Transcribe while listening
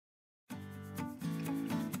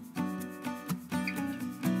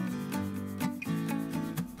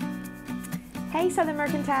Hey Southern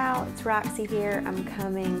Mercantile, it's Roxie here. I'm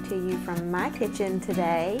coming to you from my kitchen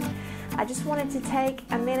today. I just wanted to take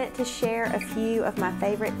a minute to share a few of my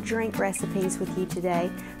favorite drink recipes with you today.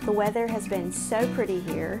 The weather has been so pretty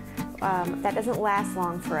here. That doesn't last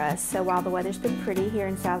long for us, so while the weather's been pretty here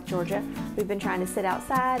in South Georgia, we've been trying to sit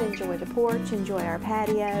outside, enjoy the porch, enjoy our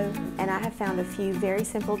patio, and I have found a few very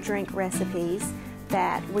simple drink recipes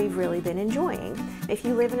that we've really been enjoying. If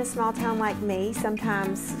you live in a small town like me,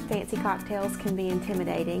 sometimes fancy cocktails can be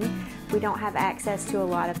intimidating. We don't have access to a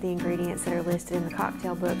lot of the ingredients that are listed in the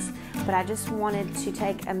cocktail books, but I just wanted to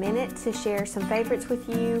take a minute to share some favorites with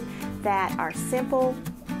you that are simple,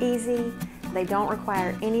 easy, they don't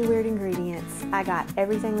require any weird ingredients. I got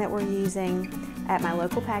everything that we're using at my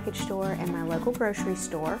local package store and my local grocery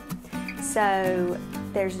store. So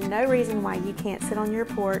there's no reason why you can't sit on your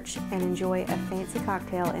porch and enjoy a fancy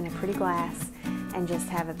cocktail in a pretty glass and just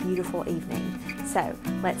have a beautiful evening. So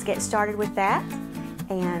let's get started with that,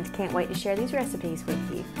 and can't wait to share these recipes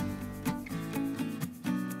with you.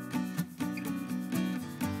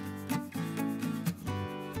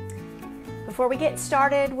 Before we get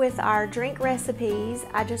started with our drink recipes,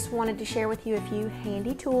 I just wanted to share with you a few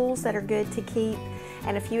handy tools that are good to keep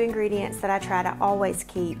and a few ingredients that I try to always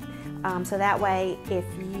keep. So that way, if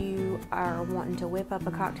you are wanting to whip up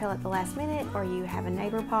a cocktail at the last minute or you have a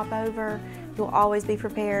neighbor pop over, you'll always be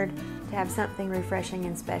prepared to have something refreshing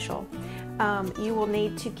and special. You will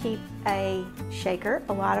need to keep a shaker.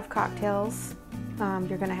 A lot of cocktails,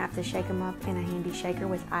 you're going to have to shake them up in a handy shaker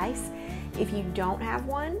with ice. If you don't have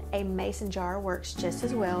one, a mason jar works just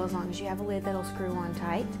as well, as long as you have a lid that'll screw on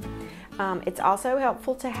tight. It's also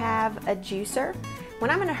helpful to have a juicer. When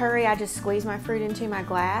I'm in a hurry, I just squeeze my fruit into my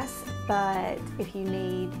glass, but if you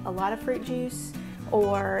need a lot of fruit juice,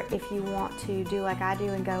 or if you want to do like I do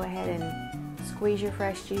and go ahead and squeeze your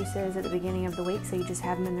fresh juices at the beginning of the week so you just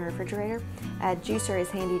have them in the refrigerator, a juicer is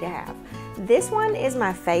handy to have. This one is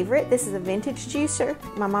my favorite. This is a vintage juicer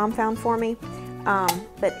my mom found for me,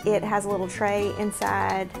 but it has a little tray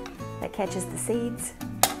inside that catches the seeds,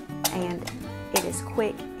 and it is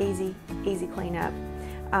quick, easy cleanup.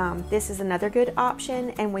 This is another good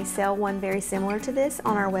option, and we sell one very similar to this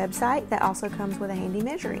on our website that also comes with a handy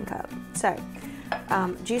measuring cup. So,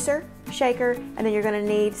 juicer, shaker, and then you're going to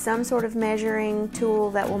need some sort of measuring tool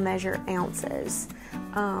that will measure ounces.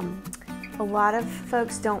 A lot of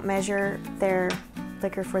folks don't measure their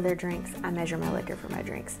liquor for their drinks. I measure my liquor for my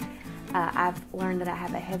drinks. I've learned that I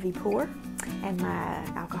have a heavy pour, and my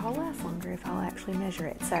alcohol lasts longer if I'll actually measure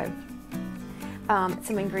it. So,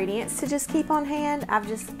 some ingredients to just keep on hand.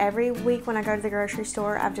 Every week when I go to the grocery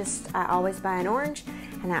store, I always buy an orange,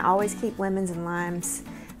 and I always keep lemons and limes.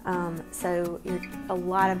 So a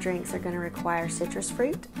lot of drinks are going to require citrus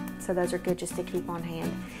fruit, so those are good just to keep on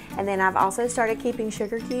hand. And then I've also started keeping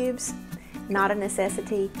sugar cubes. Not a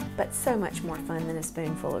necessity, but so much more fun than a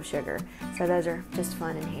spoonful of sugar. So those are just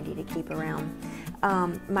fun and handy to keep around.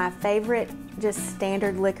 My favorite just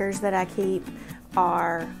standard liquors that I keep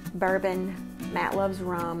are bourbon, Matt loves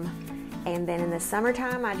rum, and then in the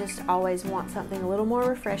summertime I just always want something a little more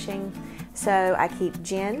refreshing, so I keep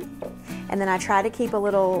gin, and then I try to keep a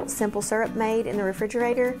little simple syrup made in the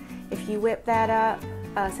refrigerator. If you whip that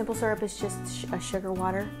up, simple syrup is just a sugar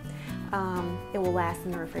water. It will last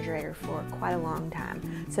in the refrigerator for quite a long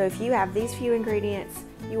time. So if you have these few ingredients,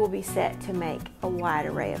 you will be set to make a wide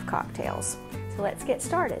array of cocktails. So let's get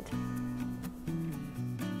started.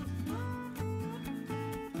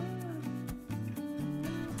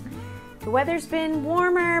 The weather's been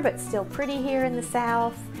warmer, but still pretty here in the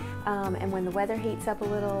south. And when the weather heats up a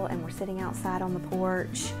little and we're sitting outside on the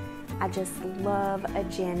porch, I just love a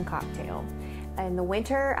gin cocktail. In the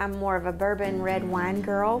winter, I'm more of a bourbon red wine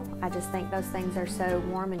girl. I just think those things are so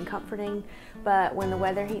warm and comforting. But when the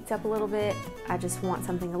weather heats up a little bit, I just want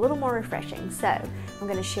something a little more refreshing. So I'm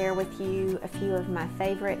going to share with you a few of my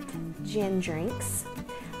favorite gin drinks.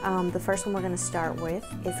 The first one we're going to start with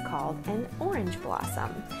is called an orange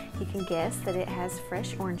blossom. You can guess that it has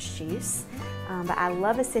fresh orange juice, but I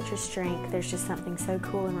love a citrus drink. There's just something so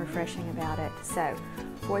cool and refreshing about it. So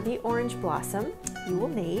for the orange blossom, you will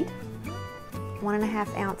need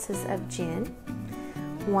 1.5 ounces of gin,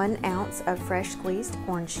 1 ounce of fresh squeezed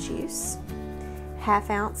orange juice, 1/2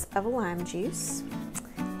 ounce of lime juice,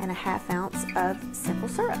 and 1/2 ounce of simple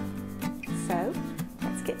syrup. So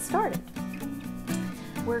let's get started.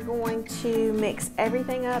 We're going to mix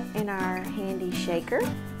everything up in our handy shaker.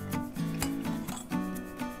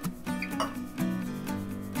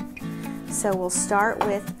 So we'll start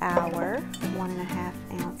with our 1.5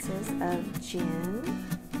 ounces of gin.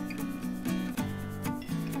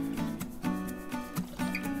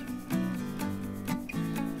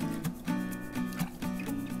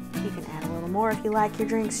 more if you like your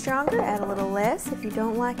drink stronger, add a little less if you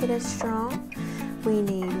don't like it as strong. We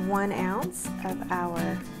need 1 ounce of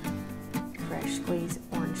our fresh squeezed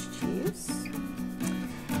orange juice.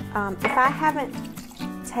 If I haven't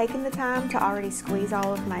taken the time to already squeeze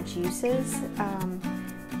all of my juices,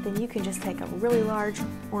 then you can just take a really large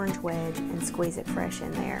orange wedge and squeeze it fresh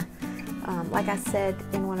in there. Like I said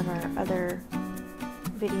in one of our other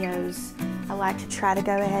videos, I like to try to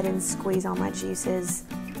go ahead and squeeze all my juices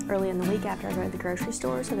early in the week after I go to the grocery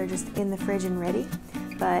store, so they're just in the fridge and ready.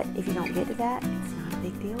 But if you don't get to that, it's not a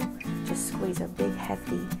big deal. Just squeeze a big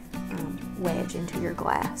hefty wedge into your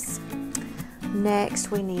glass.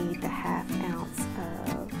 Next, we need the 1/2 ounce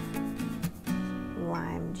of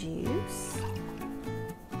lime juice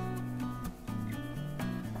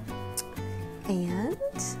and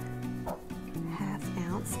 1/2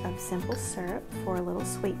 ounce of simple syrup for a little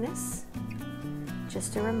sweetness.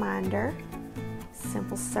 Just a reminder,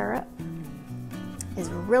 simple syrup is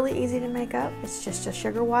really easy to make up. It's just a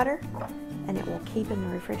sugar water, and it will keep in the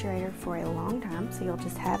refrigerator for a long time, so you'll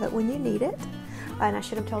just have it when you need it. And I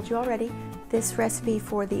should have told you already, this recipe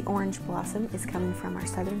for the orange blossom is coming from our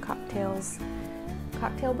Southern Cocktails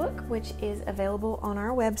cocktail book, which is available on our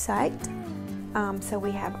website. So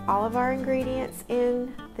we have all of our ingredients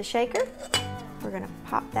in the shaker. We're going to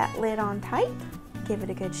pop that lid on tight, give it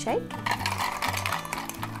a good shake.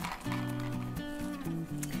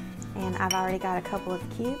 And I've already got a couple of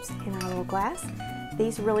cubes in our little glass.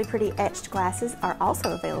 These really pretty etched glasses are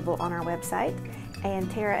also available on our website, and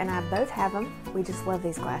Tara and I both have them. We just love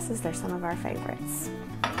these glasses. They're some of our favorites.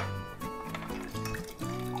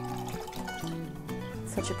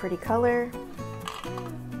 Such a pretty color.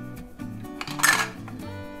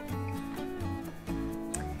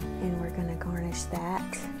 And we're going to garnish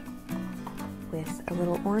that with a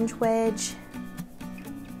little orange wedge.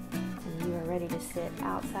 You are ready to sit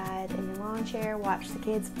outside in your lawn chair, watch the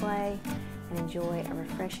kids play, and enjoy a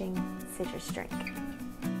refreshing citrus drink.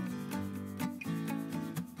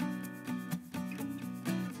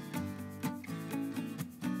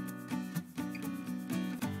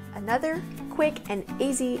 Another quick and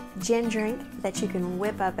easy gin drink that you can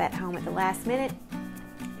whip up at home at the last minute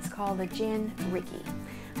is called the Gin Rickey.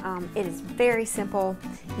 It is very simple.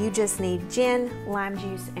 You just need gin, lime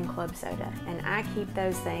juice, and club soda, and I keep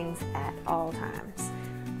those things at all times.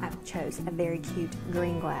 I chose a very cute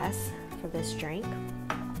green glass for this drink.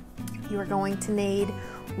 You are going to need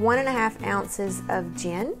 1.5 ounces of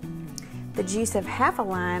gin, the juice of 1/2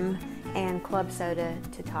 lime, and club soda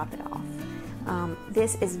to top it off.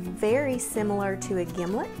 This is very similar to a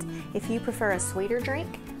gimlet. If you prefer a sweeter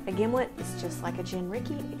drink, a gimlet is just like a Gin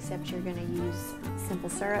Rickey, except you're going to use simple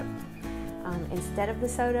syrup instead of the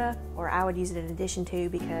soda, or I would use it in addition to,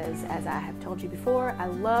 because as I have told you before, I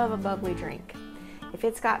love a bubbly drink. If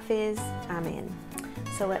it's got fizz, I'm in.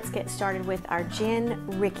 So let's get started with our Gin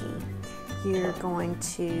Rickey. You're going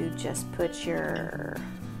to just put your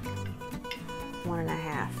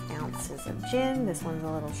 1.5 ounces of gin. This one's a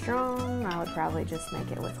little strong. I would probably just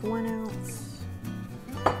make it with 1 ounce.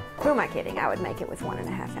 Who am I kidding? I would make it with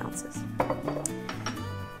 1.5 ounces.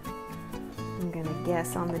 I'm going to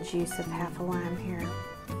guess on the juice of 1/2 lime here.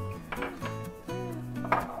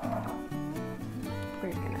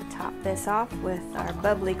 We're going to top this off with our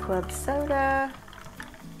bubbly club soda.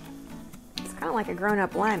 It's kind of like a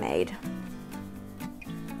grown-up limeade.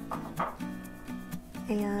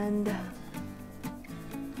 And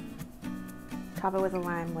top it with a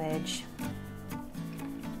lime wedge.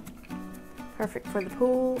 Perfect for the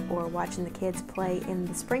pool or watching the kids play in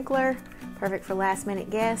the sprinkler. Perfect for last minute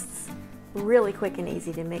guests. Really quick and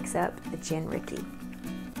easy to mix up the Gin Rickey.